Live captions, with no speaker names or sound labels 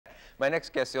My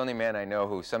next guest, the only man I know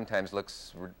who sometimes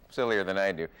looks sillier than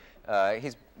I do.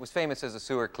 He was famous as a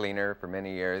sewer cleaner for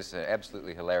many years,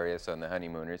 absolutely hilarious on The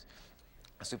Honeymooners.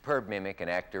 A superb mimic and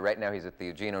actor. Right now he's at the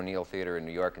Eugene O'Neill Theater in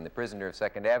New York in The Prisoner of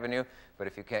 2nd Avenue. But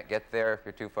if you can't get there, if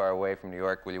you're too far away from New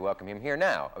York, will you welcome him here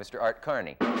now, Mr. Art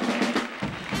Carney.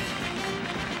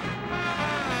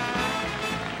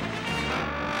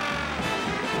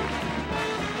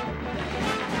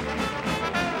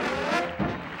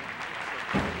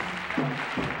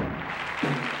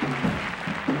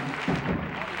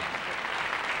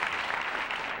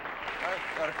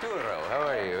 Arturo, how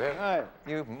are you? Hi.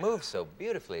 You move so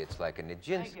beautifully. It's like a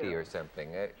Nijinsky or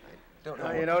something. I don't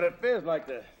know. You know what it feels like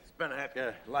to spend half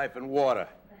your life in water.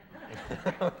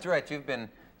 That's right. You've been...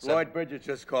 Lloyd Bridges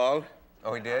just called.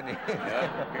 Oh, he did?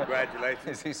 Yeah, congratulations.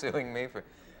 Is he suing me for...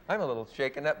 I'm a little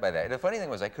shaken up by that. The funny thing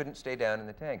was I couldn't stay down in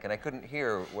the tank, and I couldn't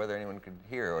hear whether anyone could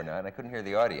hear or not, and I couldn't hear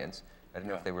the audience. I didn't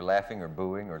know if they were laughing or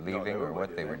booing or leaving or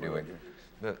what they were doing.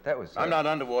 But that was... I'm not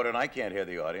underwater, and I can't hear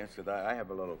the audience, because I have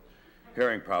a little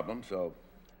hearing problem, so...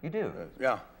 You do?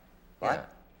 Yeah. What?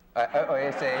 Oh,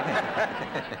 you say...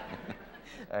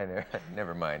 I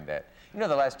never mind that. You know,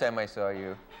 the last time I saw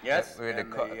you... Yes, we had in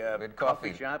the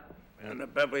coffee shop in the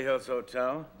Beverly Hills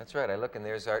Hotel. That's right. I look, and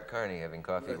there's Art Carney having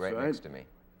coffee right next to me.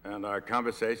 And our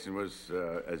conversation was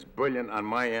as brilliant on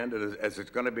my end as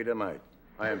it's going to be tonight.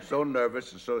 I am so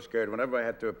nervous and so scared whenever I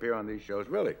had to appear on these shows,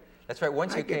 really. That's right.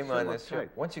 Once you came on this show,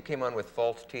 once you came on with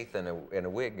false teeth and a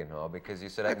wig and all, because you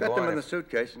said I can go on. I got them in the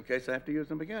suitcase in case I have to use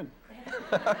them again.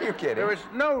 Are you kidding? There is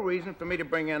no reason for me to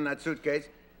bring in that suitcase,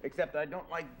 except I don't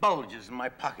like bulges in my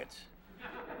pockets.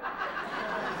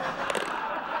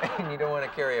 And you don't want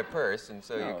to carry a purse, and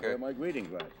so you carry... they're my reading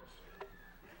glasses.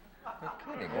 You're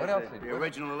kidding. What else did you... The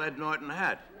original Ed Norton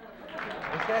hat.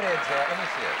 What's that, Ed's hat? Let me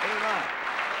see it. Put it on.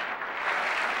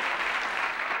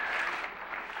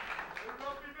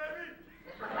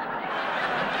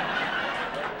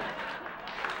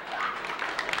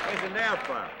 There's a nail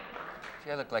file.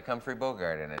 See, I look like Humphrey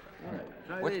Bogart in it.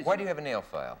 Right. Why do you have a nail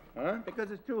file? Huh?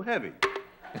 Because it's too heavy.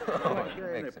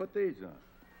 Put these on.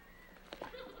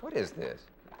 What is this?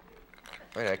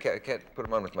 Wait, I can't put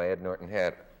them on with my Ed Norton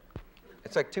hat.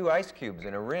 It's like 2 ice cubes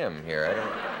in a rim here. I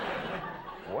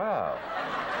don't... Wow.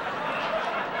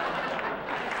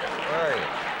 Where are you?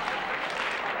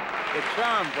 The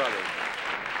Charm Brothers.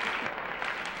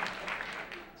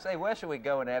 Say, where should we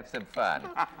go and have some fun?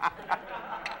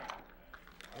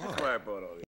 That's why I bought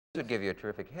all these. This would give you a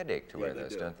terrific headache to wear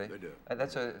those, don't they? They do.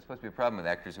 That's supposed to be a problem with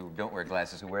actors who don't wear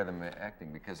glasses, who wear them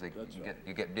acting, because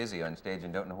you get dizzy on stage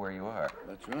and don't know where you are.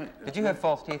 That's right. Did you have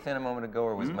false teeth in a moment ago,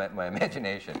 or was my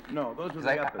imagination? No, those were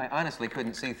the uppers. I honestly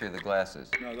couldn't see through the glasses.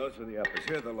 No, those were the uppers.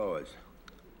 Here are the lowers.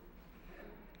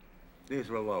 These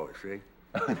were lowers, see?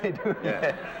 They do?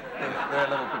 Yeah. They're a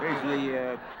little...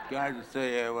 Usually, guys would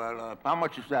say, well, how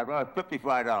much is that? Well, $55.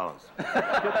 55.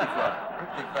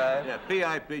 55? Yeah,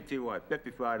 P-I-P-T-Y,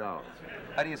 $55.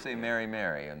 How do you say Mary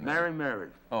Mary? Mary Mary.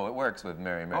 Oh, it works with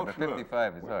Mary Mary, but sure.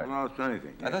 55 is hard. Well, it's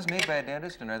anything. Are those made by a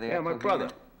dentist, and are they Yeah, my brother.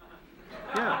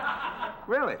 Yeah.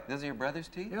 Really? Those are your brother's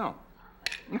teeth? Yeah.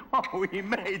 No, he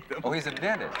made them. Oh, he's a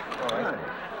dentist. Oh, I see.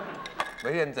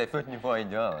 But he didn't say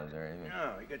 $55 or anything.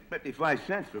 No, he got 55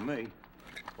 cents for me.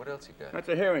 What else you got? That's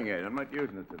a hearing aid. I'm not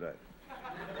using it today.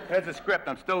 There's a script.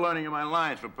 I'm still learning my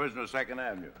lines for Prisoner of 2nd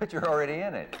Avenue. But you're already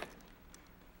in it.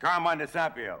 Carmine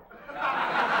DeSapio.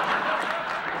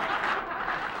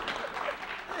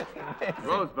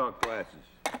 Roosevelt glasses.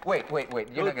 Wait.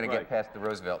 You're not going to get past the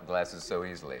Roosevelt glasses so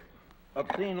easily.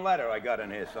 Obscene letter I got in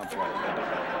here someplace.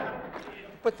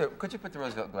 Could you put the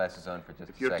Roosevelt glasses on for just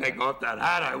a second? If you take off that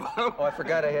hat, I will. Oh, I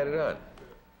forgot I had it on.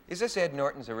 Is this Ed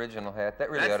Norton's original hat? That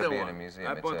really ought to be in a museum.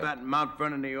 I bought that in Mount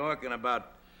Vernon, New York, in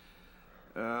about,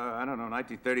 I don't know,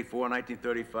 1934,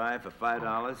 1935 for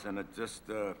 $5, and it just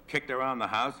kicked around the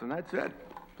house, and that's it.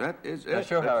 That is it. Now,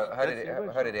 show how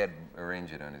did Ed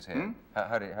arrange it on his head?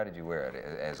 How did you wear it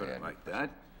as Ed? Ed? Put it like that.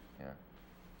 Yeah.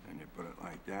 And you put it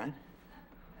like that. You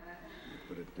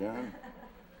put it down,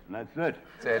 and that's it.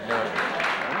 It's Ed Norton.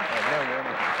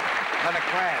 Not a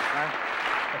class, huh?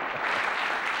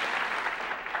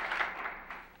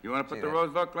 You want to put the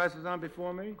Roosevelt glasses on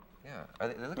before me? Yeah.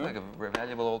 They look like a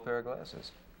valuable old pair of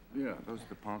glasses. Yeah, those are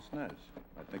the pince-nez.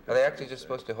 I think. Are they actually just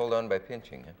supposed to hold on by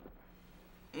pinching? Huh?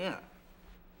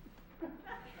 Yeah.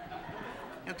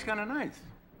 It's kind of nice.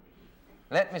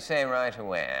 Let me say right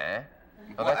away.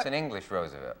 Oh, that's an English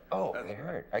Roosevelt. Oh, they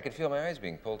hurt. I could feel my eyes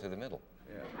being pulled to the middle.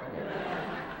 Yeah.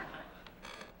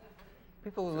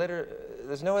 People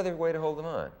there's no other way to hold them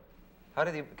on. How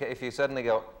do they, if you suddenly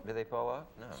go, do they fall off?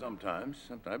 No. Sometimes,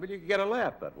 but you can get a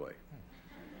laugh that way.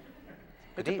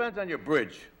 It depends on your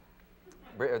bridge.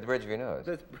 The bridge of your nose.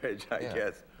 This bridge, I Yeah.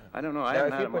 guess. I don't know. I Now,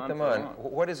 haven't if had you put them for on, long.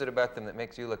 what is it about them that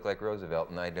makes you look like Roosevelt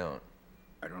and I don't?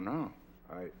 I don't know.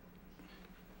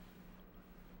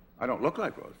 I don't look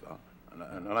like Roosevelt.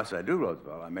 Unless I do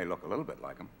Roosevelt, I may look a little bit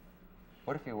like him.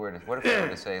 What if you were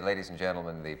to say, ladies and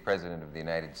gentlemen, the President of the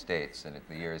United States, and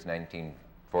the year is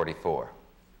 1944?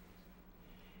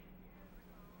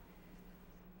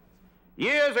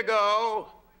 Years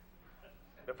ago,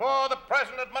 before the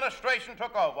present administration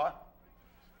took over,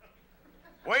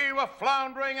 we were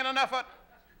floundering in an effort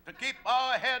to keep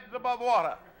our heads above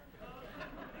water.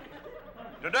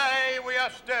 Today, we are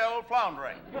still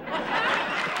floundering.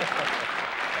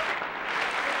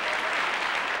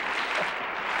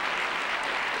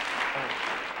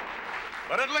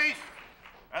 But at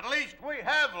least we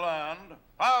have learned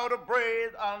how to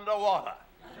breathe underwater.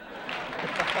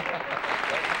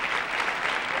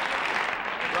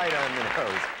 Right on the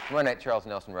nose. One night, Charles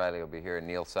Nelson Riley will be here, and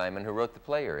Neil Simon, who wrote The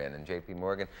Play You're In, and J.P.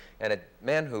 Morgan, and a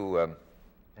man who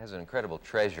has an incredible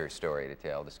treasure story to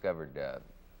tell, discovered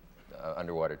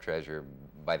underwater treasure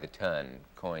by the ton,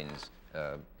 coins,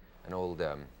 an old,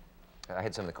 I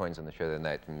had some of the coins on the show the other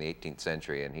night from the 18th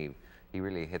century, and he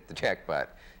really hit the jackpot.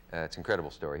 It's an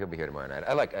incredible story. He'll be here tomorrow night.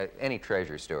 I like any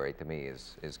treasure story, to me,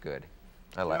 is good.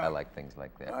 I like things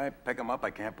like that. I pick them up, I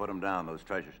can't put them down, those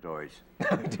treasure stories.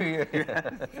 Do you?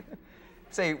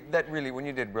 Say, that really, when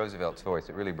you did Roosevelt's voice,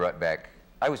 it really brought back,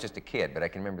 I was just a kid, but I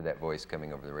can remember that voice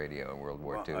coming over the radio in World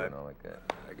War II and all like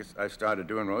that. I guess I started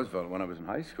doing Roosevelt when I was in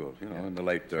high school, you know, in the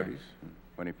late 30s,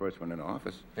 when he first went into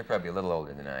office. You're probably a little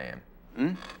older than I am.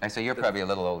 Hmm? I say you're probably a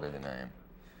little older than I am.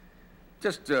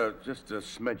 Just a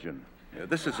smidgen. Yeah,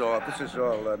 this is all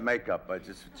makeup.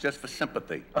 It's just for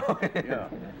sympathy. Yeah.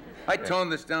 I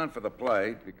toned this down for the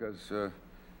play because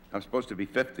I'm supposed to be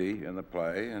 50 in the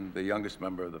play and the youngest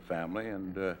member of the family,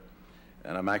 and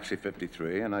I'm actually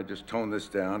 53, and I just toned this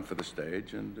down for the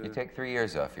stage. And you take 3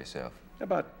 years off yourself.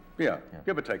 Give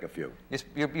or take a few.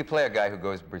 You play a guy who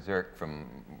goes berserk from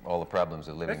all the problems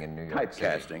of living in New York City.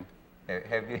 Typecasting.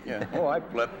 Have you? Yeah. Oh, I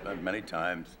flipped many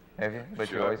times. Have you? But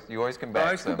sure. you always come back. I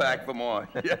always come back for more.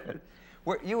 Yeah.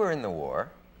 You were in the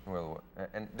war.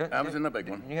 And I was in the big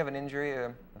one. Did you have an injury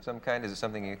of some kind? Is it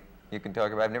something you can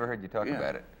talk about? I've never heard you talk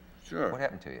about it. Sure. What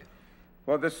happened to you?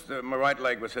 Well, my right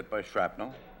leg was hit by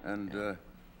shrapnel, and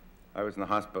I was in the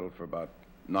hospital for about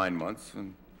 9 months,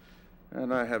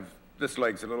 and I have, this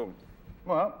leg's about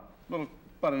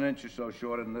an inch or so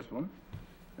shorter than this one,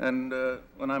 and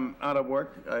when I'm out of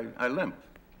work, I limp.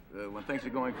 When things are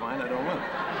going fine, I don't limp.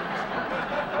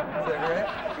 Is that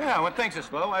right? Yeah, when things are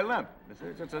slow, I limp.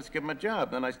 Let's give them a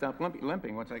job. Then I stop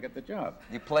limping once I get the job.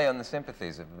 You play on the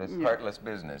sympathies of this heartless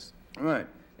business. Right.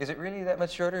 Is it really that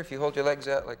much shorter if you hold your legs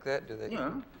out like that? Do they?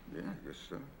 Yeah, I guess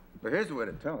so. But here's the way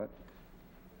to tell it.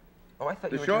 Oh, I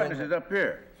thought The you were shortness doing is up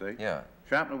here, see? Yeah.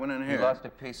 Shrapnel went in here. You lost a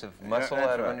piece of muscle That's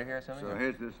out of right. under here or something? So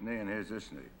here's this knee and here's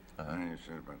this knee. And you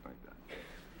see about like that.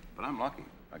 But I'm lucky.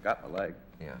 I got my leg.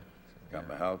 Yeah. Got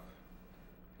my health.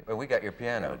 Well, we got your Got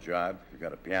piano. a job. You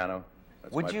got a piano.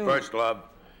 That's Would my you- first love.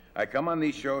 I come on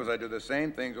these shows, I do the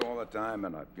same things all the time,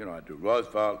 and I do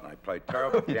Roosevelt, and I play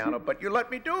terrible piano, but you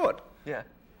let me do it. Yeah.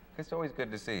 It's always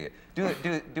good to see you.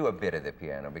 Do a bit of the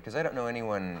piano, because I don't know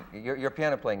anyone. Your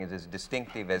piano playing is as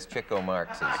distinctive as Chico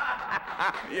Marx's.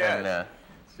 Yes. And,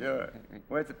 Sure.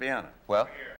 Where's the piano? well,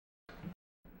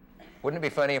 wouldn't it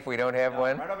be funny if we don't have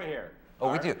one? Right over here.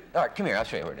 Oh, we do. All right, come here. I'll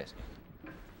show you where it is.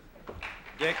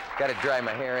 Dick. Got to dry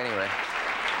my hair anyway.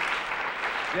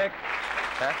 Dick,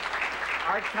 Huh?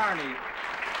 Art Carney.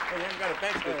 Hey, you haven't got a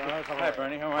bench. Hi,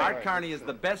 Bernie. How are you? Art Carney is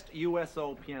the best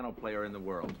USO piano player in the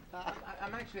world.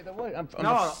 I'm actually the one. I'm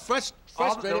No, a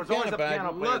frustrated there was always a bag.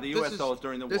 piano player, Look, the this USOs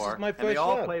during the this war, is my and they first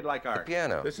all love. played like Art.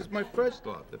 Piano. This is my first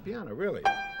love, the piano, really.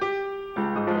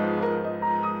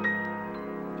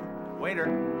 Waiter.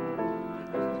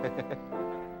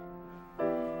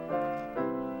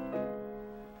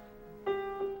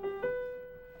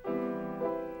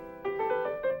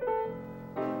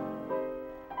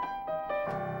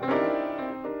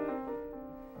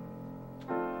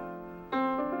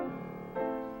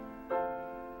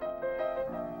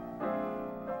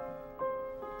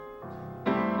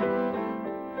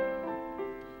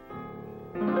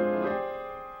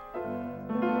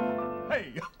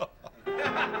 Hey.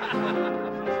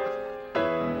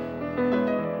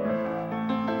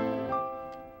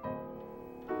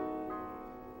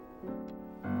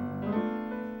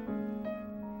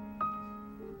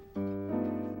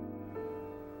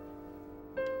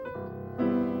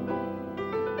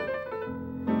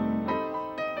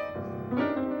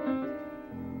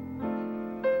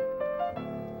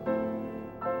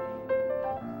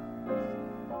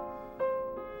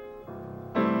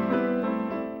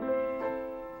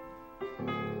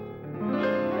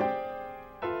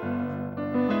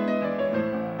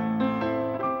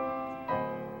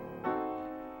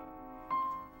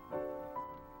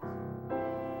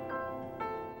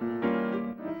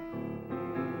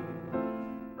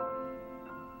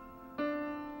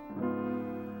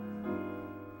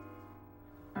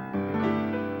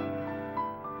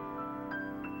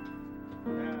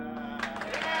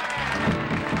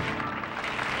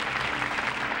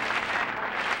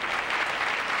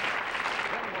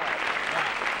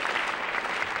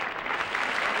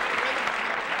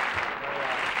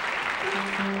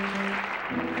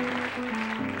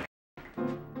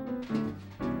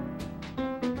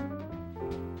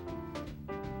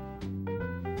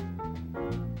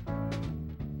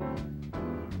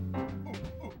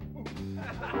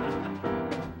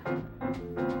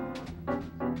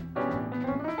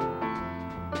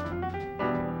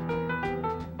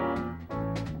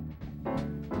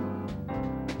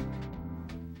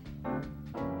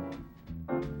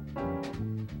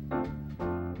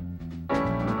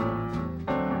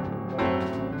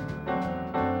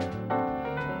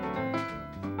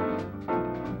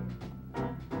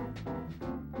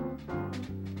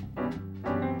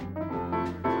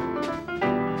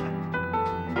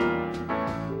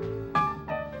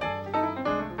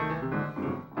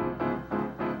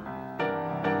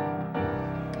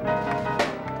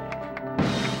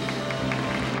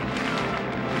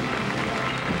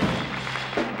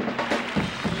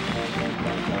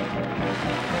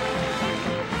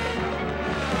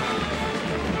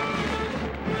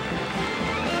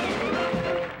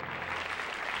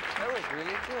 was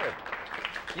really good.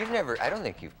 You've never, I don't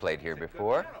think you've played here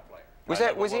before.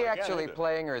 Was he actually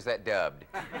playing, or is that dubbed?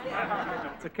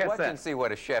 It's a cassette. Watch and see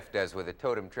what a chef does with a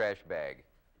totem trash bag.